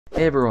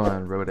Hey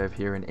everyone, RoDev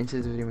here, and in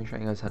today's video I'm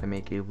showing you guys how to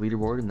make a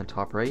leaderboard in the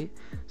top right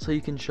so you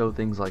can show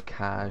things like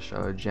cash,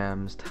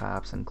 gems,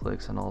 taps, and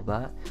clicks, and all of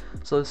that.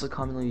 So this is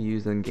commonly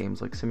used in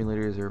games like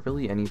simulators or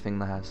really anything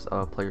that has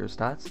player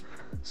stats.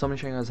 So I'm going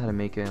to show you guys how to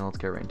make it, and let's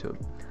get right into it.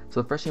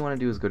 So the first thing you want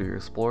to do is go to your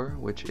Explorer,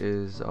 which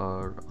is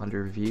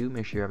under View,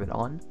 make sure you have it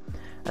on.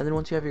 And then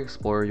once you have your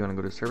Explorer, you want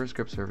to go to Server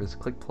Script Service,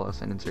 click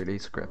plus, and insert a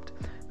script.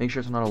 Make sure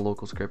it's not a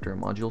local script or a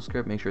module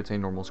script, make sure it's a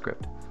normal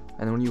script.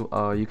 And then when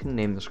you can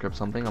name the script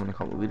something. I'm going to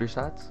call it leader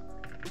stats.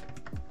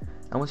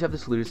 And once you have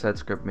this leader stats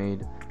script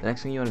made, the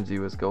next thing you want to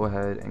do is go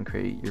ahead and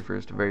create your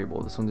first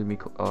variable. This one's going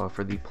to be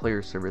for the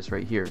player service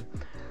right here.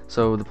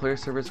 So the player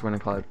service, we're going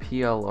to call it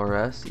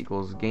PLRS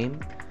equals game,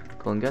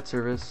 get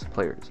service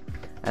players.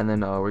 And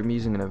then we're going to be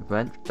using an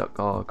event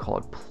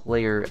called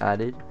player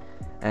added.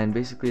 And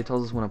basically it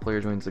tells us when a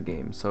player joins the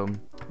game. So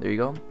there you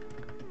go.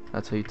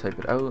 That's how you type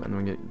it out, and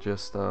we're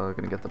just going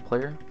to get the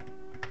player.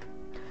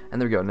 And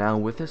there we go. Now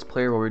with this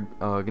player, what we're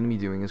going to be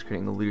doing is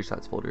creating the leader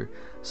stats folder.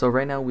 So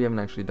right now we haven't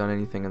actually done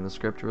anything in the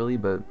script really,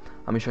 but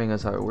I'm going to show you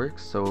guys how it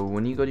works. So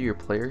when you go to your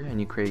player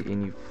and you create a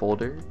new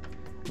folder,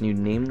 and you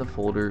name the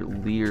folder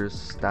leader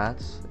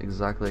stats,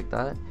 exactly like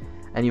that,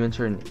 and you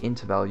insert an int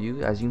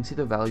value, as you can see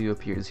the value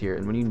appears here.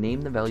 And when you name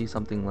the value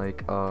something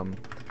like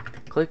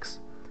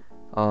clicks,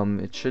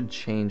 it should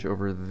change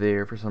over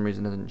there. For some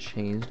reason it hasn't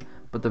changed,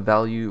 but the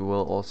value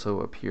will also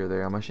appear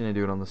there. I'm actually going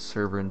to do it on the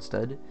server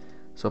instead.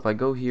 So if I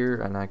go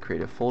here and I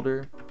create a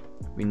folder,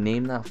 we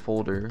name that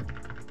folder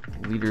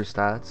leader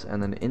stats,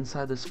 and then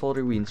inside this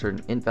folder we insert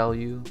an int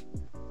value,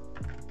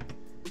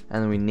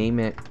 and then we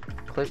name it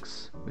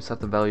clicks. We set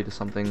the value to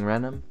something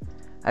random.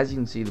 As you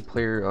can see, the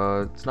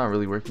player, it's not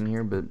really working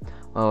here, but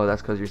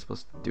that's because you're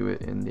supposed to do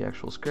it in the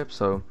actual script.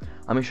 So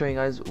I'm going to show you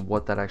guys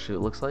what that actually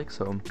looks like.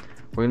 So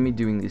we're going to be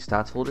doing the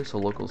stats folder, so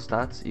local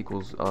stats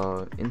equals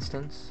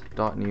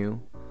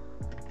instance.new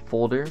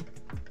folder,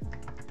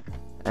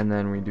 and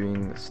then we're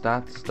doing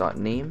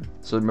stats.name.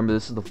 So remember,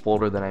 this is the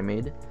folder that I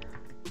made.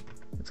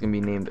 It's going to be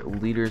named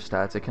leader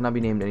stats. It cannot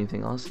be named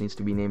anything else. It needs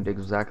to be named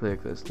exactly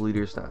like this,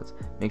 leader stats.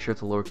 Make sure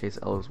it's a lowercase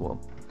l as well.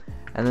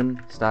 And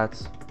then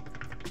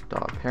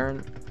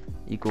stats.parent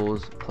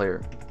equals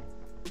player.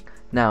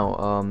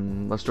 Now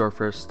let's do our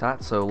first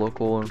stat. So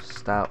local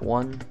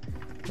stat1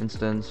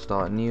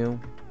 instance.new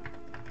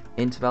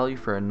int value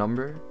for a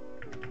number,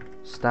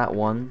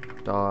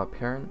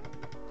 stat1.parent.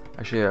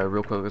 Actually,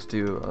 real quick, let's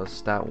do a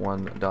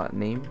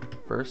stat1.name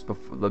first.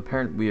 Before the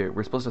parent,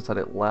 we're supposed to set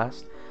it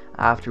last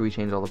after we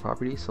change all the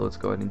properties. So let's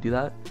go ahead and do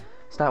that.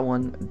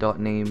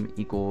 Stat1.name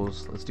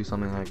equals, let's do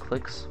something like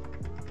clicks,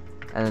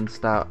 and then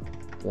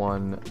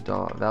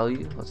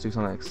stat1.value, let's do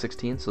something like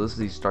 16. So this is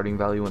the starting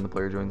value when the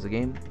player joins the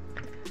game.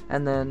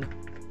 And then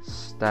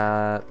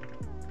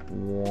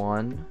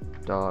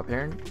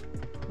stat1.parent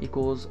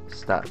equals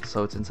stats.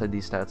 So it's inside the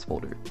stats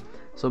folder.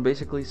 So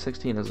basically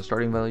 16 is a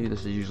starting value.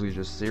 This is usually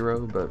just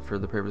 0, but for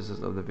the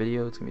purposes of the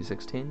video it's gonna be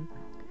 16.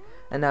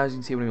 And now as you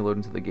can see, when we load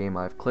into the game,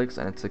 I have clicks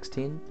and it's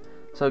 16.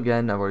 So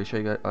again, I've already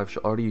showed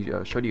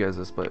you guys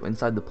this, but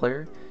inside the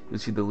player you'll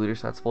see the leader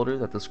stats folder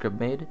that the script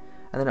made,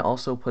 and then it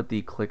also put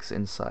the clicks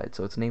inside.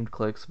 So it's named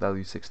clicks,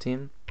 value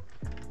 16.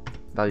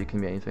 Value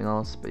can be anything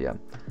else, but yeah.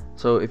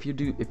 So if you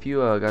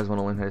guys want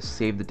to learn how to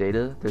save the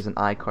data, there's an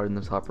iCard in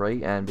the top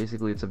right, and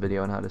basically it's a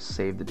video on how to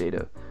save the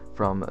data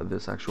from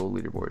this actual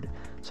leaderboard.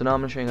 So now I'm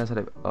going to show you guys how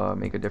to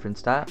make a different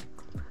stat.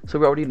 So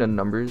we already done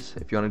numbers.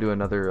 If you want to do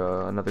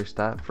another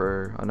stat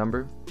for a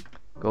number,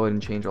 go ahead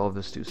and change all of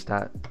this to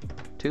stat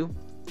 2,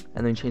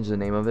 and then change the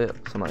name of it,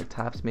 something like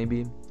taps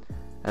maybe,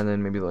 and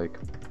then maybe like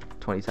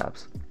 20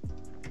 taps.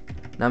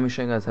 Now I'm going to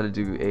show you guys how to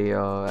do a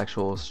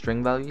actual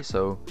string value,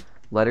 so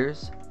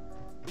letters.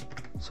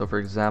 So for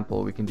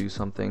example, we can do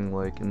something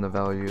like in the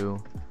value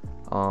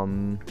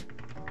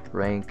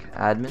rank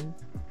admin,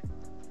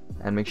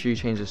 and make sure you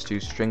change this to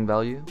string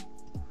value.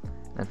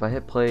 And if I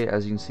hit play,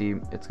 as you can see,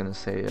 it's gonna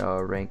say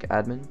rank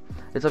admin.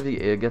 It's up to you,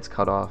 it gets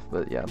cut off,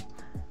 but yeah,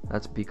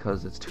 that's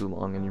because it's too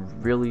long, and you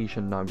really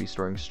should not be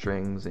storing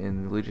strings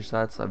in leader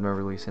stats. I've never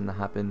really seen that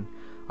happen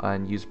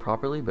and used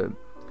properly, but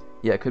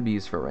yeah, it could be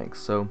used for ranks.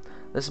 So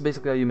this is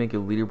basically how you make a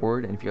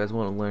leaderboard. And if you guys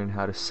want to learn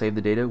how to save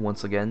the data,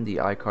 once again, the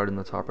iCard in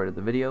the top right of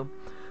the video.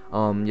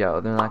 Yeah,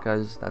 other than that,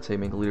 guys, that's how you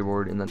make a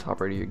leaderboard in the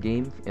top right of your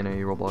game in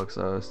a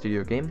Roblox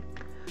studio game.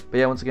 But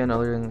yeah, once again,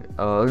 other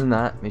than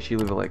that, make sure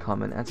you leave a like,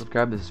 comment, and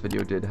subscribe if this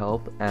video did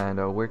help and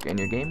work in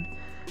your game.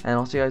 And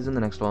I'll see you guys in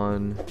the next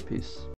one. Peace.